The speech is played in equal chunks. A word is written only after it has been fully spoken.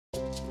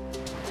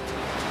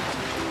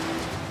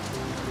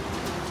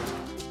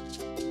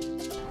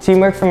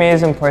Teamwork for me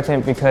is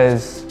important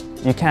because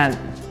you can't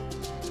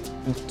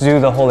do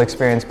the whole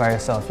experience by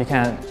yourself. You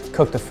can't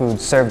cook the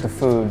food, serve the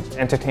food,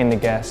 entertain the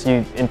guests.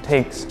 It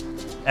takes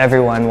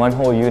everyone, one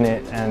whole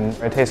unit, and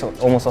it takes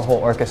almost a whole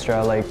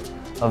orchestra, like,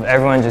 of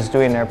everyone just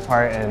doing their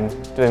part and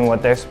doing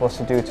what they're supposed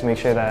to do to make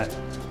sure that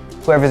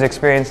whoever's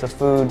experienced the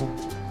food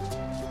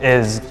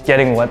is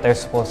getting what they're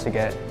supposed to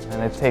get.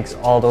 And it takes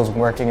all those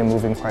working and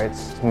moving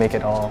parts to make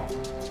it all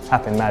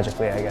happen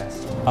magically, I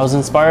guess. I was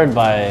inspired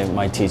by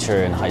my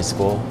teacher in high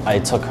school. I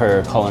took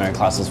her culinary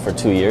classes for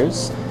 2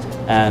 years,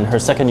 and her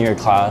second year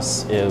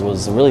class, it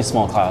was a really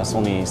small class,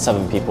 only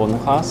 7 people in the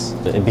class.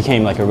 It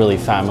became like a really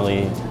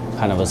family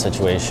kind of a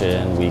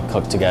situation. We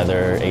cooked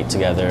together, ate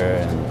together,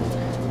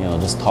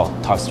 and just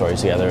talk stories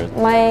together.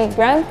 My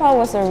grandpa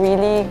was a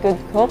really good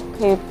cook.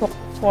 He cooked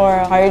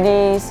for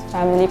parties,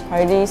 family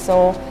parties,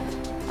 so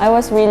I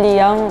was really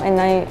young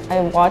and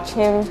I watched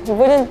him. He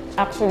wouldn't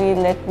actually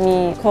let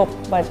me cook,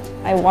 but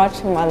I watched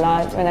him a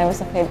lot when I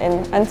was a kid,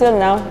 and until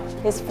now,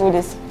 his food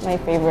is my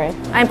favorite.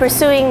 I'm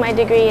pursuing my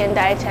degree in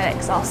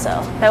dietetics also.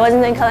 If I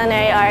wasn't in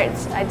culinary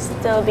arts, I'd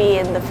still be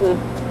in the food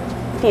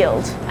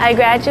field. I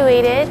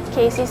graduated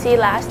KCC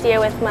last year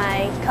with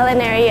my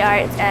culinary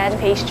arts and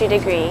pastry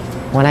degree.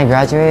 When I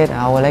graduate,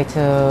 I would like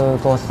to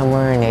go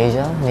somewhere in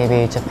Asia,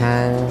 maybe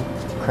Japan,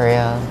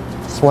 Korea.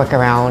 Just work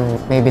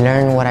around, maybe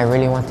learn what I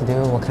really want to do,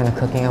 what kind of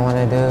cooking I want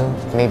to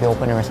do, maybe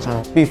open a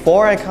restaurant.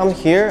 Before I come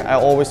here, I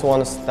always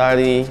want to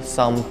study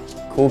some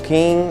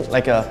cooking,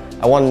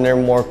 I want to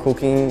learn more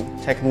cooking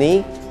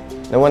technique.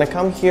 And when I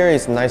come here,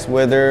 it's nice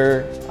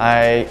weather.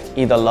 I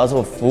eat a lot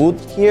of food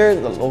here,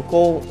 the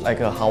local,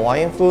 like a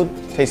Hawaiian food,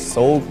 tastes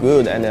so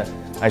good, and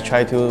I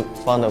try to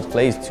find a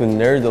place to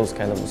learn those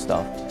kind of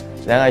stuff.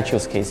 Then I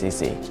choose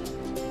KCC.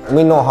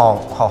 We know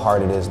how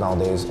hard it is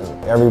nowadays,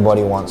 and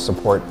everybody wants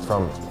support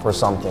for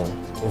something.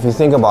 If you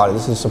think about it,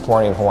 this is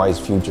supporting Hawaii's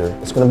future.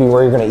 It's going to be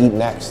where you're going to eat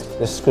next.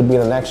 This could be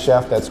the next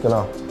chef that's going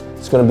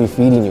to be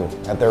feeding you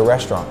at their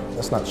restaurant.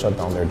 Let's not shut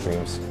down their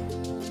dreams.